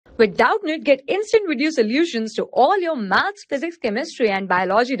With Doubtnut, get instant video solutions to all your maths, physics, chemistry, and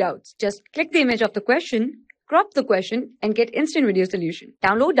biology doubts. Just click the image of the question, crop the question, and get instant video solution.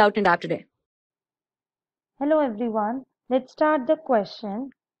 Download Doubtnut app today. Hello everyone, let's start the question.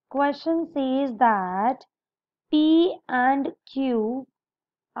 Question says that P and Q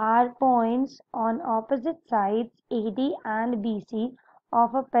are points on opposite sides AD and BC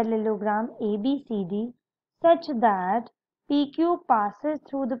of a parallelogram ABCD such that PQ passes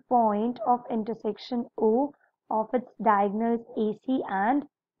through the point of intersection O of its diagonals AC and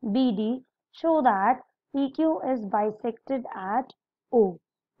BD. Show that PQ is bisected at O.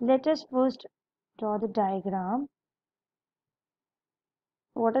 Let us first draw the diagram.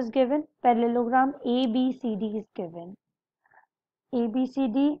 What is given? Parallelogram ABCD is given.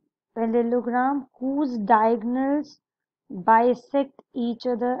 ABCD parallelogram whose diagonals bisect each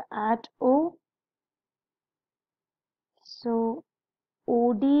other at O. So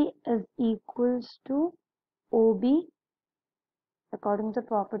OD is equals to OB according to the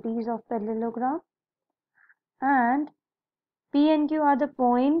properties of parallelogram, and P and Q are the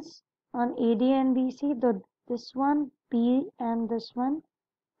points on AD and BC. This one P and this one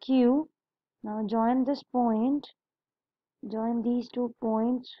Q. Now join this point, join these 2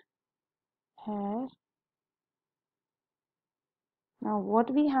 points here. Now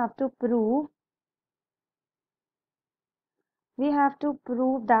what we have to prove? We have to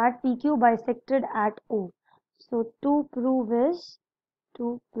prove that PQ bisected at O. So to prove is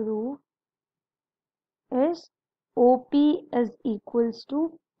OP is equals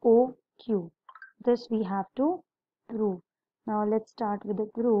to OQ. This we have to prove. Now let's start with the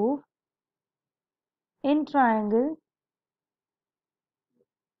proof. In triangle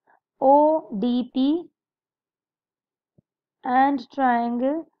ODP and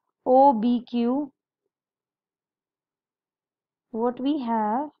triangle OBQ, what we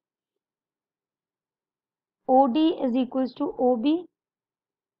have? OD is equals to OB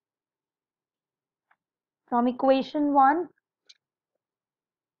from equation 1.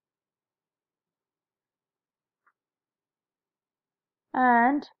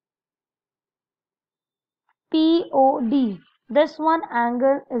 And POD, this one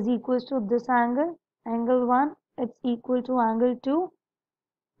angle is equals to this angle, angle 1, it's equal to angle 2.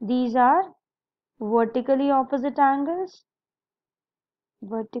 These are vertically opposite angles,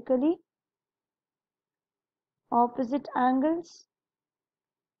 vertically opposite angles,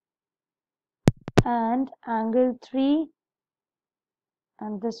 and angle 3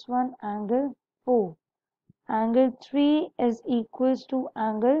 and this one angle 4. Angle 3 is equals to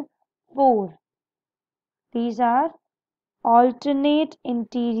angle 4. These are alternate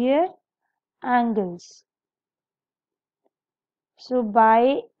interior angles. So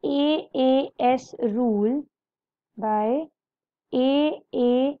by AAS rule,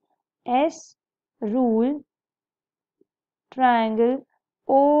 triangle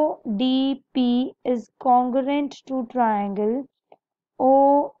ODP is congruent to triangle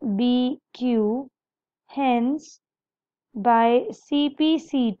OBQ. Hence, by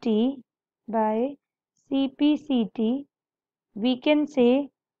CPCT, we can say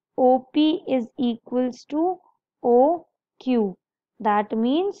OP is equals to OQ. That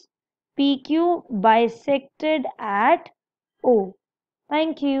means PQ bisected at O.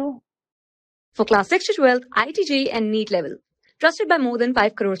 Thank you. For class 6 to 12, IIT JEE and NEET level. Trusted by more than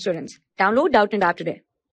 5 crore students. Download Doubtnut app today.